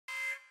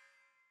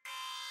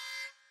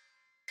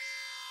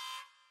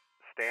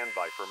Stand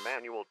by for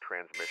manual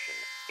transmission.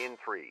 In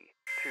 3,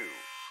 2,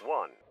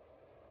 1.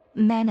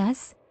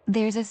 Manus,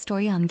 there's a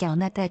story on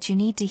Galnet that you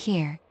need to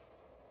hear.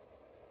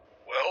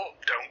 Well,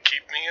 don't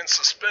keep me in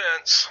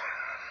suspense.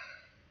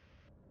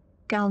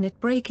 Galnet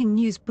breaking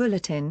news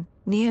bulletin,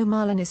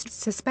 neo-Marlinists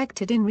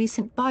suspected in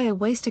recent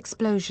bio-waste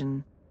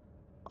explosion.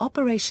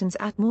 Operations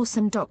at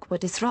Mawson Dock were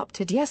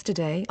disrupted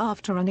yesterday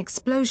after an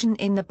explosion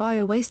in the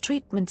bio-waste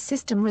treatment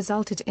system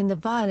resulted in the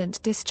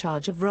violent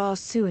discharge of raw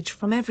sewage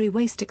from every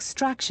waste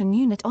extraction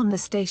unit on the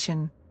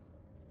station.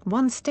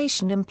 One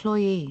station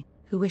employee,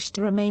 who wished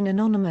to remain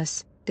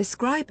anonymous,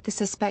 described the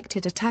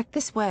suspected attack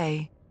this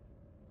way.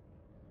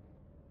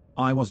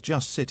 I was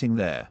just sitting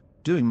there,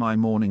 doing my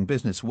morning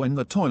business when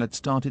the toilet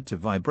started to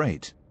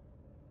vibrate.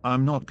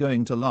 I'm not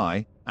going to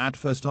lie, at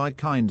first I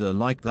kinda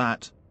liked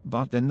that,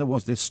 but then there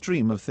was this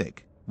stream of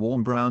thick,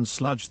 warm brown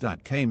sludge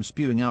that came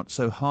spewing out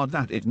so hard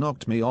that it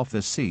knocked me off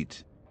the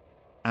seat.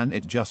 And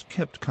it just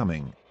kept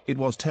coming. It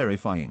was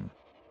terrifying.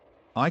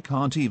 I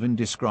can't even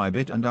describe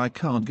it, and I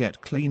can't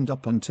get cleaned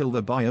up until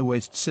the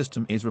bio-waste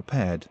system is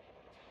repaired.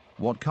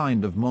 What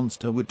kind of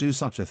monster would do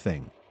such a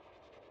thing?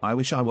 I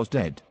wish I was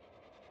dead.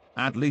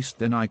 At least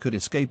then I could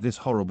escape this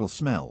horrible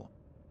smell.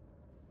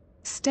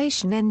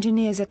 Station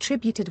engineers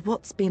attributed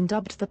what's been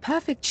dubbed the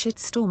perfect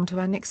shitstorm to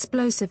an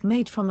explosive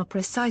made from a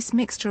precise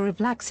mixture of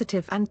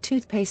laxative and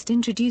toothpaste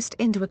introduced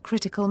into a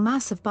critical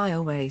mass of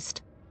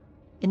bio-waste.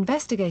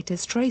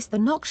 Investigators traced the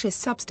noxious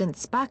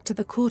substance back to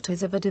the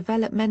quarters of a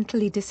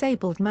developmentally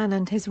disabled man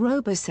and his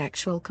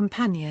robosexual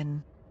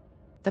companion.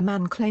 The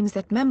man claims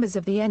that members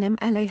of the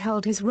NMLA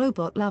held his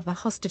robot lover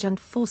hostage and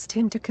forced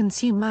him to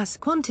consume mass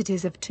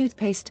quantities of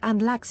toothpaste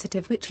and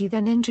laxative, which he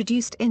then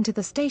introduced into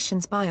the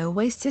station's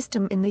bio-waste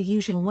system in the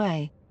usual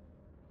way.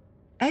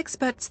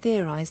 Experts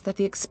theorize that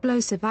the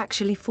explosive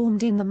actually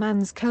formed in the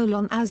man's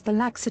colon as the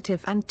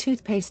laxative and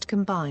toothpaste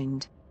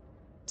combined.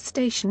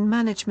 Station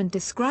management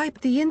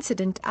described the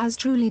incident as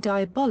truly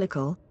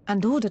diabolical,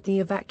 and ordered the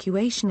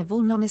evacuation of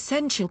all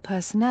non-essential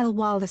personnel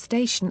while the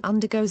station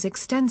undergoes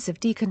extensive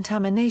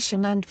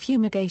decontamination and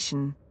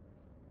fumigation.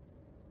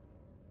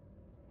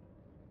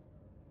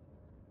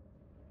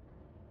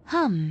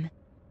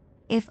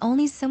 If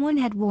only someone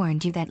had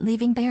warned you that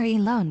leaving Barry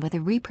alone with a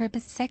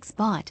repurposed sex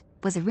bot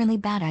was a really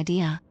bad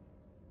idea.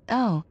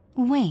 Oh,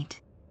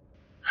 wait.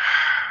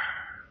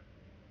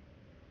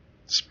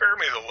 Spare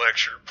me the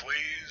lecture,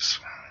 please.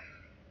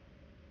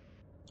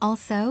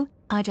 Also,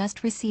 I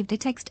just received a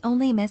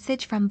text-only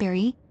message from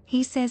Barry.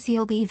 He says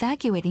he'll be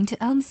evacuating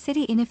to Elm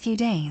City in a few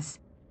days.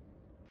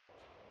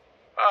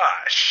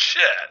 Ah,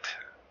 shit.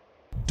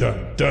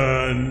 Dun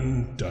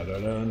dun dun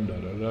dun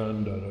dun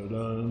dun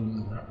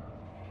dun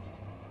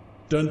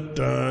dun dun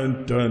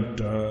dun dun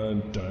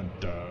dun dun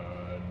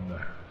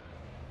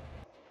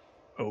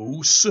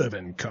dun.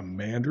 07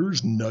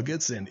 Commanders,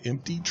 Nuggets, and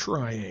Empty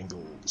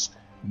Triangles.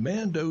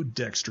 Mando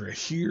Dextra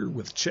here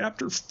with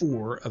Chapter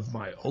 4 of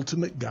my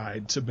ultimate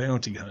guide to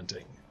bounty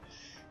hunting.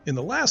 In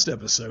the last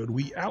episode,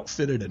 we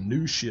outfitted a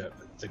new ship,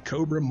 the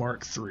Cobra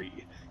Mark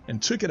III,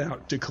 and took it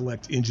out to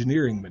collect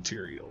engineering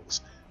materials.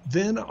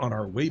 Then, on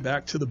our way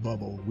back to the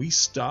bubble, we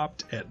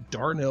stopped at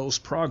Darnell's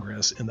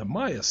Progress in the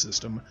Maya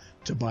system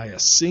to buy a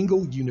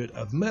single unit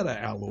of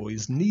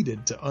meta-alloys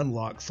needed to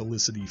unlock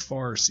Felicity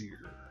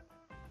Farseer.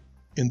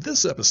 In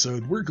this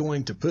episode, we're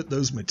going to put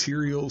those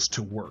materials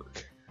to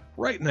work.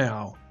 Right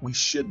now, we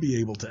should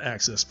be able to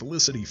access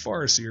Felicity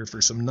Farseer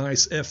for some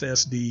nice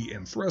FSD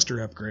and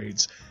thruster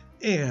upgrades,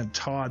 and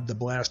Todd the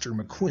Blaster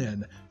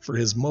McQuinn for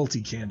his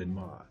multi-cannon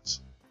mods.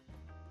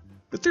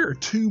 But there are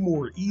two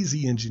more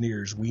easy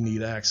engineers we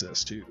need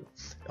access to: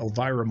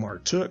 Elvira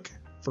Martuuk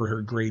for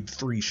her Grade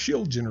 3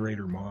 shield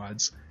generator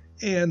mods,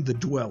 and the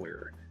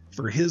Dweller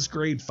for his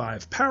Grade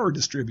 5 power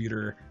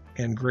distributor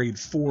and Grade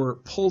 4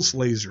 pulse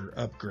laser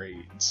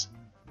upgrades.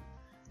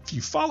 If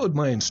you followed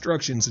my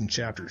instructions in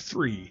Chapter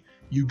 3,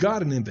 you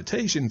got an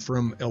invitation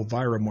from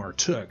Elvira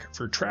Martuuk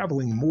for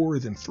traveling more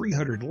than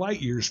 300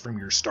 light-years from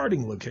your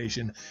starting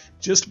location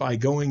just by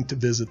going to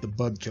visit the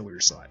bug killer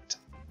site.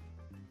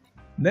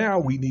 Now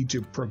we need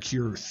to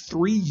procure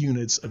 3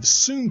 units of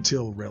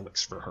Soontil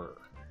relics for her.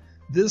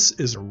 This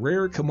is a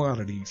rare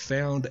commodity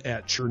found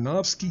at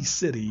Chernovsky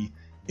City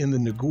in the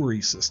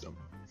Naguri system.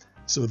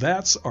 So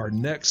that's our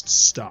next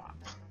stop.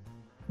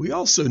 We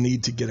also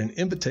need to get an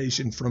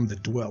invitation from the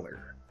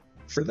Dweller.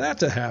 For that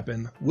to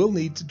happen, we'll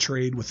need to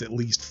trade with at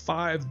least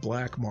 5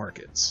 black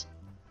markets.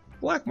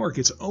 Black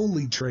markets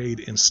only trade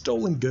in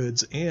stolen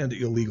goods and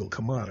illegal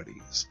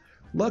commodities.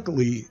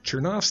 Luckily,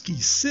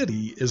 Chernovsky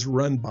City is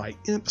run by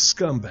imp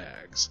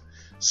scumbags,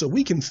 so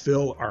we can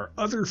fill our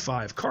other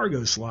 5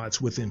 cargo slots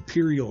with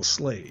Imperial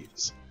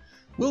slaves.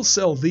 We'll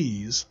sell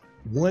these,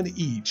 1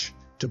 each,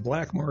 to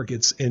black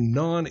markets in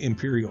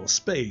non-Imperial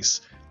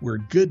space where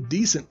good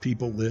decent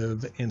people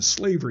live and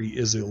slavery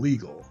is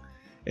illegal.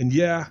 And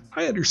yeah,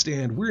 I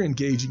understand we're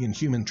engaging in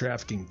human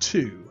trafficking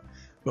too,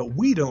 but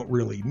we don't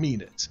really mean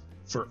it.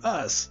 For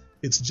us,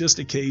 it's just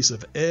a case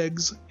of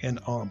eggs and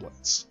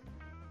omelets.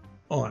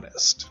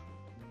 Honest.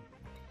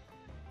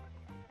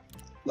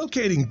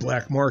 Locating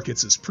black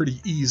markets is pretty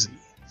easy.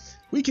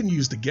 We can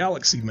use the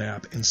galaxy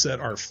map and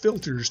set our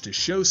filters to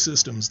show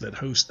systems that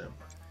host them.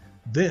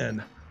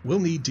 Then, we'll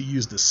need to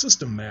use the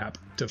system map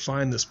to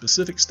find the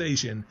specific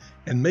station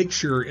and make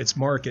sure its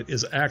market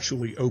is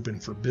actually open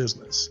for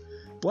business.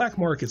 Black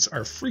markets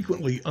are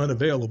frequently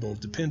unavailable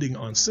depending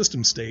on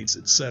system states,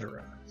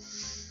 etc.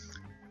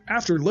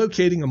 After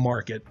locating a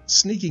market,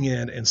 sneaking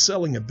in and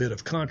selling a bit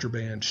of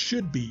contraband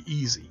should be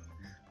easy.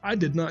 I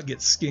did not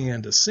get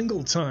scanned a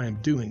single time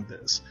doing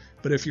this,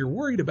 but if you're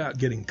worried about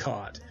getting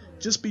caught,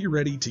 just be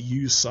ready to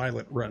use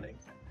silent running.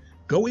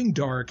 Going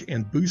dark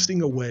and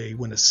boosting away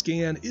when a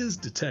scan is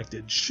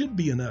detected should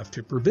be enough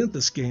to prevent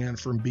the scan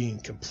from being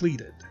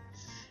completed.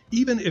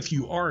 Even if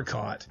you are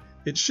caught,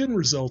 it shouldn't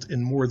result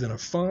in more than a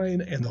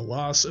fine and the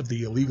loss of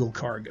the illegal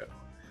cargo.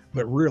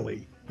 But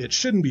really, it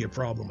shouldn't be a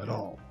problem at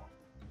all.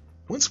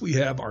 Once we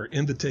have our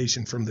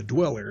invitation from the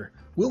Dweller,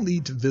 we'll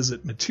need to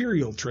visit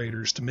material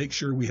traders to make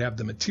sure we have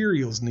the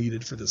materials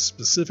needed for the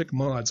specific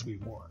mods we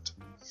want.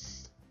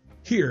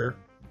 Here,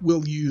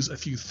 we'll use a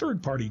few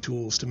third-party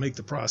tools to make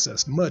the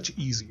process much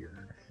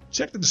easier.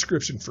 Check the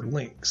description for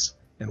links.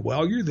 And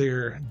while you're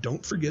there,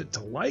 don't forget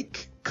to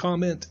like,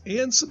 comment,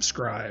 and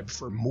subscribe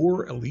for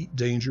more Elite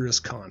Dangerous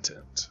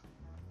content.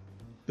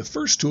 The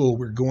first tool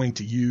we're going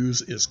to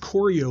use is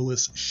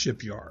Coriolis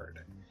Shipyard.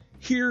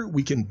 Here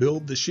we can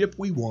build the ship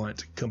we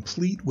want,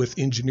 complete with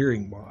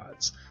engineering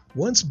mods.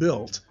 Once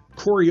built,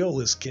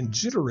 Coriolis can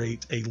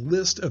generate a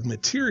list of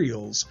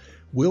materials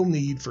we'll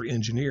need for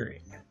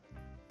engineering.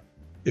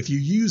 If you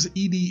use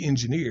ED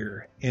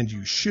Engineer, and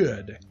you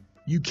should,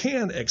 you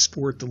can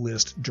export the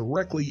list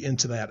directly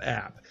into that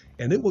app,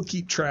 and it will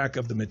keep track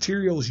of the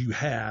materials you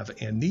have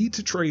and need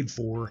to trade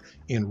for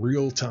in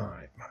real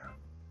time.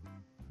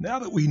 Now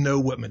that we know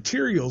what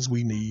materials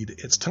we need,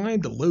 it's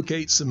time to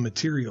locate some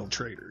material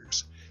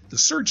traders. The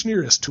Search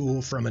Nearest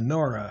tool from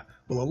Inara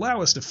will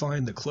allow us to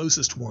find the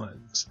closest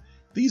ones.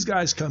 These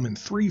guys come in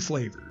 3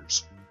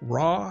 flavors: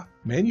 raw,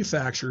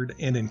 manufactured,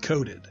 and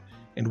encoded,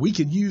 and we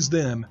can use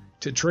them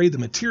to trade the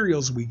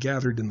materials we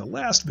gathered in the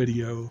last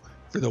video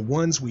for the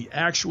ones we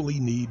actually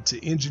need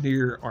to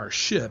engineer our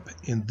ship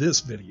in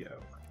this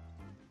video.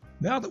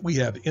 Now that we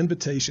have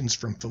invitations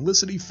from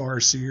Felicity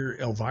Farseer,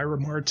 Elvira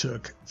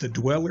Martuuk, the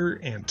Dweller,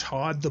 and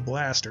Todd the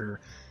Blaster,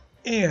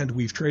 and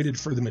we've traded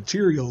for the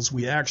materials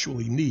we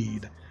actually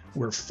need,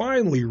 we're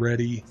finally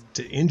ready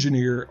to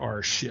engineer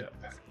our ship.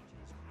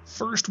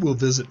 First, we'll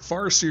visit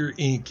Farseer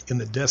Inc. in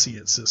the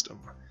Deciate system.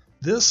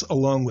 This,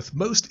 along with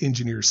most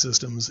engineer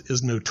systems,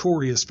 is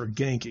notorious for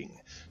ganking,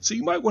 so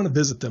you might want to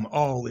visit them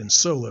all in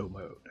solo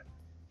mode.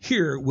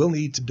 Here, we'll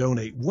need to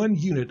donate 1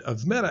 unit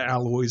of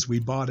meta-alloys we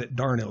bought at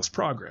Darnell's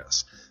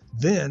Progress.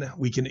 Then,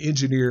 we can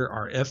engineer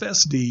our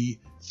FSD,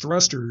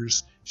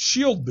 thrusters,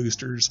 shield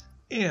boosters,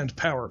 and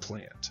power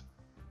plant.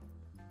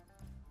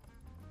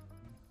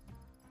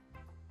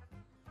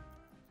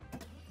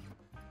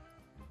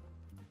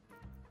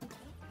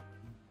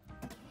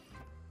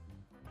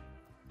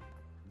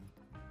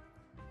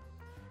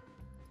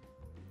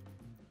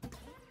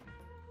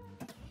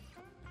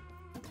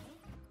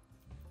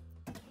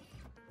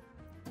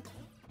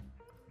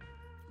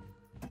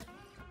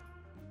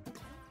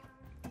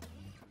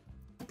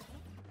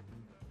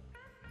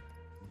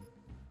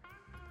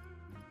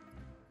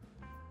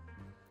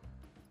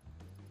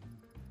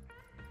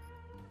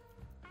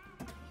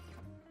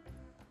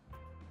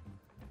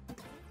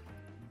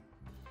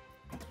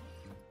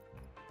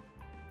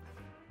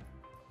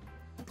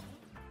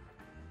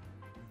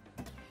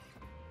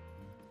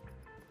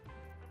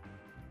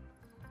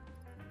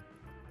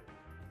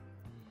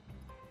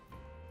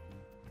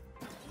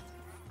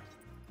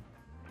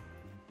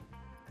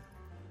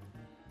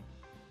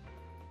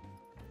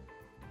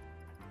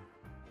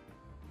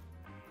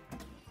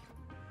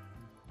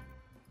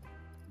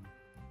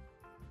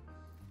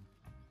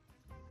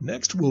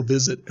 Next, we'll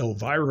visit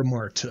Elvira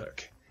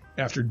Martuuk.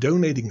 After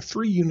donating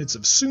 3 units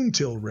of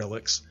Soontil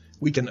relics,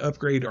 we can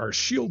upgrade our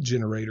shield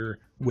generator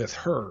with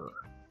her.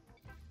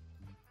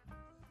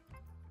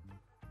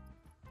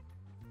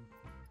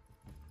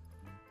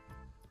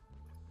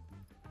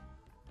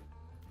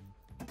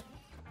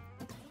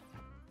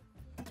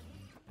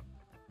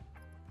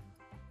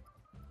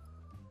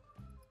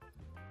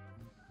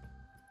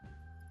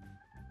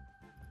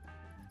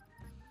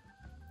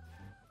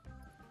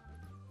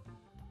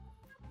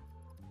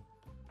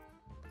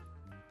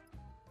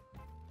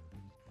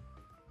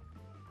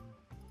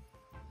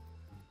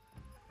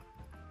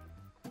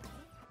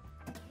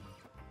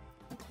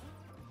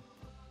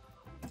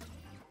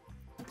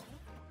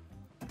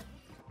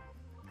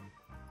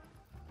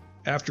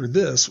 After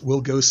this,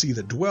 we'll go see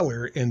the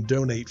Dweller and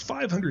donate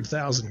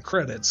 500,000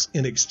 credits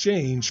in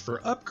exchange for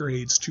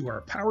upgrades to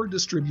our power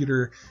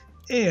distributor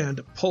and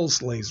pulse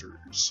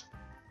lasers.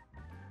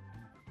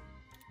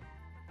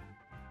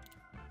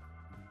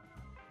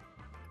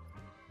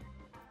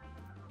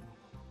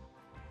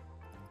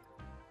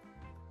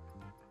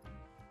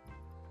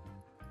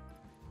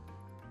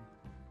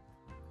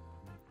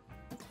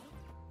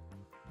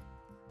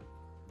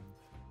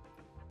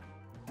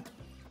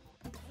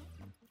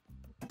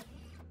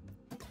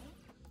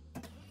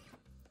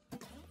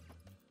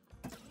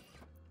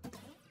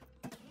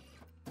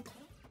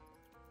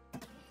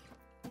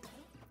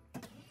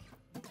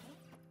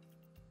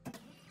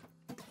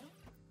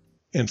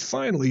 And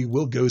finally,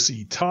 we'll go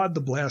see Todd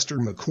the Blaster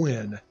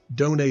McQuinn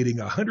donating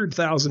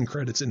 100,000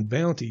 credits in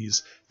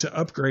bounties to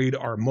upgrade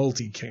our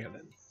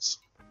multi-cannons.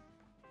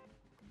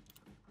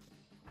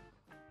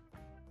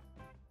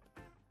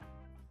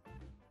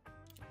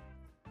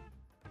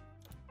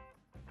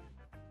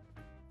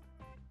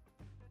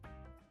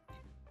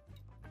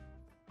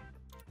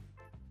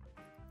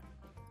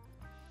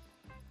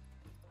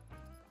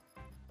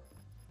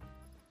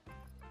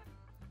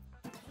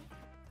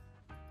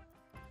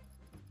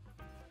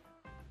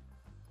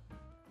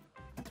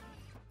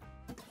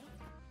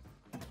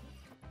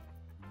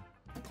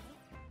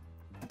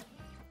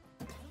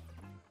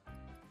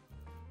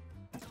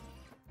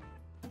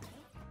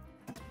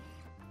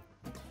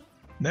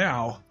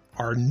 Now,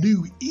 our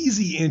new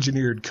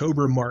easy-engineered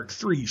Cobra Mark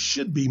III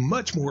should be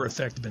much more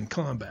effective in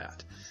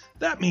combat.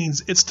 That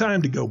means it's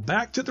time to go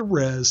back to the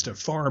res to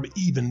farm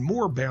even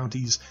more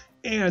bounties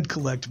and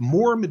collect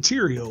more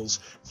materials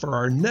for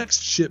our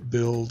next ship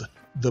build,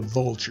 the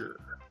Vulture.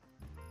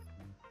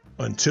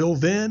 Until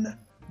then,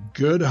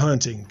 good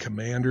hunting,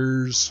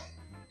 Commanders.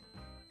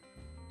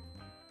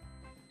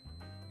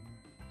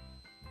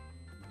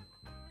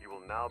 You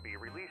will now be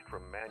released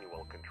from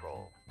manual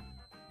control.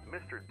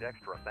 Mr.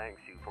 Dextra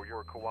thanks you for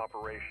your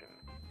cooperation.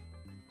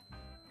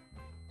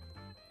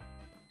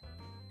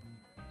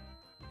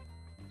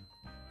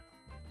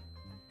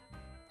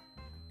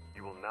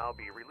 You will now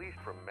be released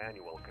from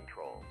manual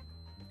control.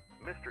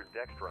 Mr.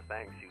 Dextra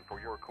thanks you for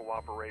your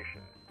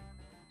cooperation.